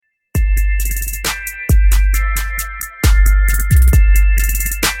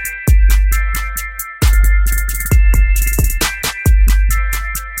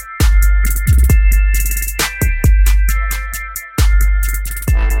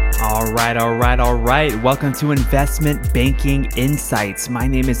All right. Welcome to Investment Banking Insights. My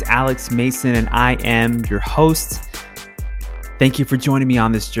name is Alex Mason and I am your host. Thank you for joining me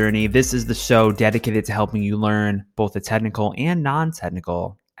on this journey. This is the show dedicated to helping you learn both the technical and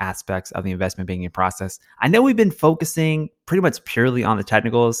non-technical aspects of the investment banking process. I know we've been focusing pretty much purely on the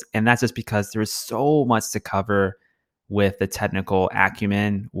technicals, and that's just because there is so much to cover with the technical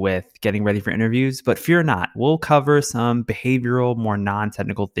acumen with getting ready for interviews. But fear not, we'll cover some behavioral, more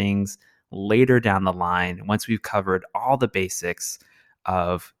non-technical things later down the line once we've covered all the basics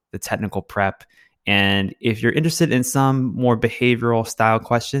of the technical prep. And if you're interested in some more behavioral style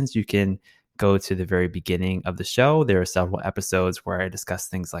questions, you can go to the very beginning of the show. There are several episodes where I discuss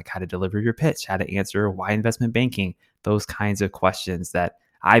things like how to deliver your pitch, how to answer why investment banking, those kinds of questions that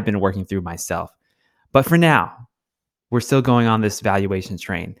I've been working through myself. But for now, we're still going on this valuation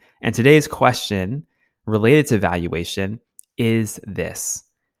train. And today's question related to valuation is this: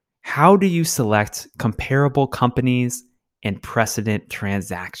 how do you select comparable companies in precedent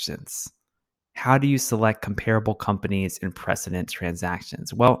transactions? How do you select comparable companies in precedent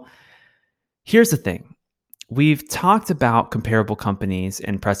transactions? Well, here's the thing. We've talked about comparable companies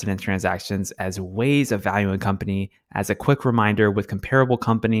in precedent transactions as ways of valuing a company. As a quick reminder, with comparable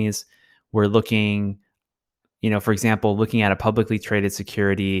companies, we're looking, for example, looking at a publicly traded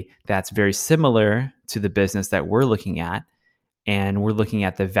security that's very similar to the business that we're looking at, and we're looking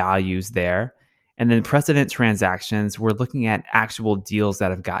at the values there. And then precedent transactions, we're looking at actual deals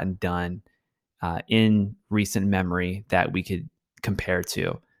that have gotten done in recent memory that we could compare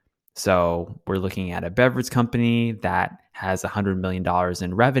to. So we're looking at a beverage company that has $100 million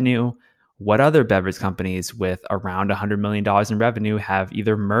in revenue. What other beverage companies with around $100 million in revenue have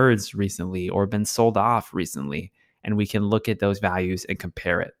either merged recently or been sold off recently? And we can look at those values and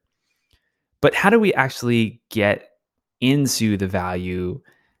compare it. But how do we actually get into the value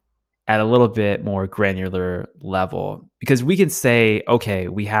at a little bit more granular level? Because we can say, okay,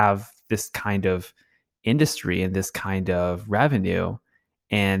 we have this kind of industry and this kind of revenue,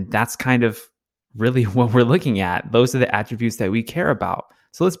 and that's kind of really what we're looking at. Those are the attributes that we care about.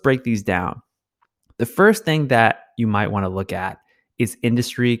 So let's break these down. The first thing that you might want to look at is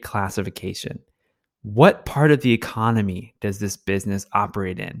industry classification. What part of the economy does this business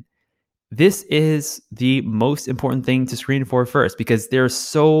operate in? This is the most important thing to screen for first, because there are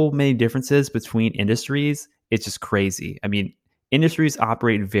so many differences between industries. It's just crazy. I mean, industries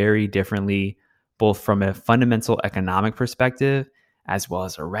operate very differently, both from a fundamental economic perspective, as well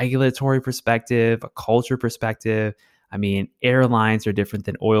as a regulatory perspective, a culture perspective. I mean, airlines are different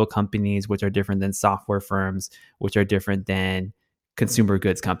than oil companies, which are different than software firms, which are different than consumer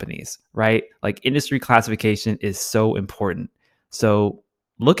goods companies, right? Like, industry classification is so important. So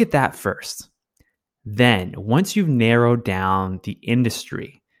look at that first. Then, once you've narrowed down the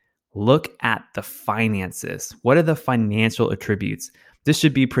industry, look at the finances. What are the financial attributes? This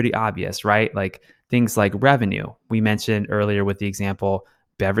should be pretty obvious, right? Like things like revenue. We mentioned earlier with the example,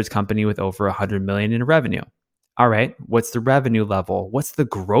 beverage company with over 100 million in revenue. All right, what's the revenue level? What's the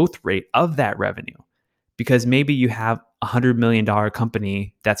growth rate of that revenue? Because maybe you have a $100 million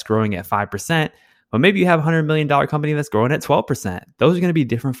company that's growing at 5%, but maybe you have a $100 million company that's growing at 12%. Those are going to be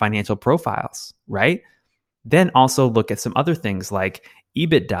different financial profiles, right? Then also look at some other things like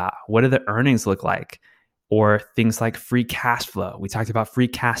EBITDA. What do the earnings look like? Or things like free cash flow. We talked about free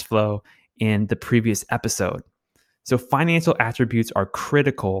cash flow in the previous episode. So financial attributes are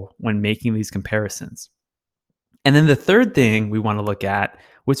critical when making these comparisons. And then the third thing we want to look at,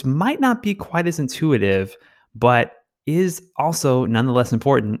 which might not be quite as intuitive, but is also nonetheless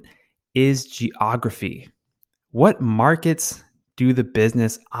important, is geography. What markets do the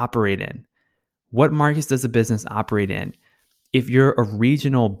business operate in? What markets does the business operate in? If you're a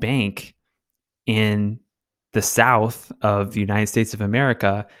regional bank in the South of the United States of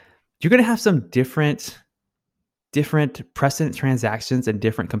America, you're going to have some different precedent transactions and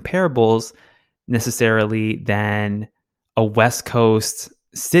different comparables necessarily than a West Coast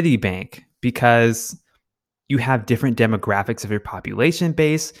city bank, because you have different demographics of your population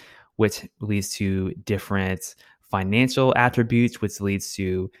base, which leads to different financial attributes, which leads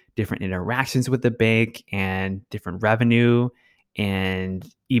to different interactions with the bank and different revenue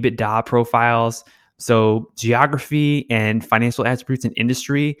and EBITDA profiles. So geography and financial attributes and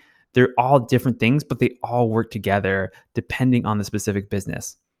industry, they're all different things, but they all work together depending on the specific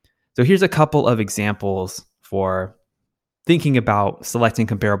business. So here's a couple of examples for thinking about selecting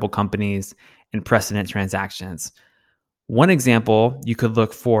comparable companies in precedent transactions. One example, you could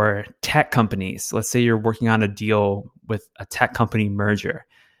look for tech companies. Let's say you're working on a deal with a tech company merger.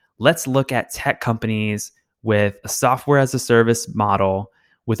 Let's look at tech companies with a software as a service model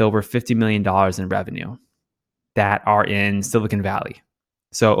with over $50 million in revenue that are in Silicon Valley.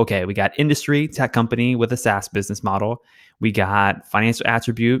 So, okay, we got industry, tech company with a SaaS business model. We got financial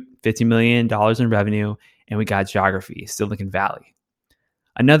attribute, $50 million in revenue, and we got geography, Silicon Valley.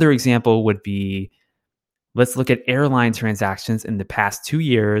 Another example would be, let's look at airline transactions in the past 2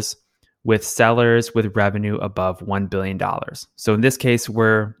 years with sellers with revenue above $1 billion. So in this case,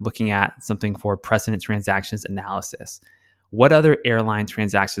 we're looking at something for precedent transactions analysis. What other airline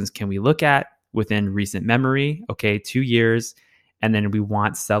transactions can we look at within recent memory? Okay, 2 years. And then we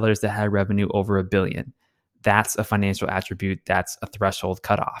want sellers that had revenue over $1 billion. That's a financial attribute. That's a threshold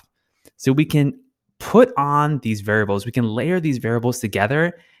cutoff. So we can put on these variables. We can layer these variables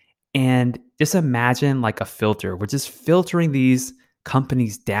together and just imagine like a filter. We're just filtering these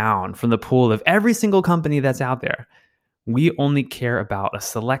companies down from the pool of every single company that's out there. We only care about a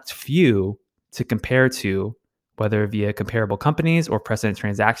select few to compare to, whether via comparable companies or precedent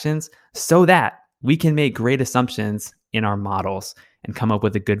transactions, so that we can make great assumptions in our models and come up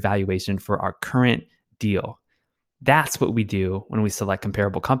with a good valuation for our current deal. That's what we do when we select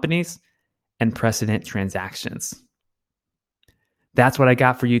comparable companies and precedent transactions. That's what I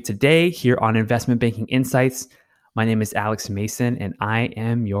got for you today here on Investment Banking Insights. My name is Alex Mason, and I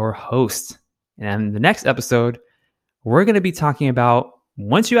am your host. And in the next episode, we're going to be talking about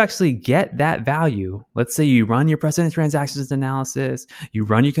once you actually get that value, let's say you run your precedent transactions analysis, you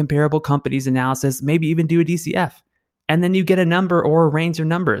run your comparable companies analysis, maybe even do a DCF, and then you get a number or a range of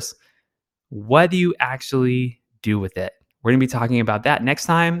numbers. What do you actually do with it? We're going to be talking about that next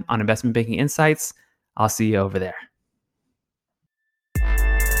time on Investment Banking Insights. I'll see you over there.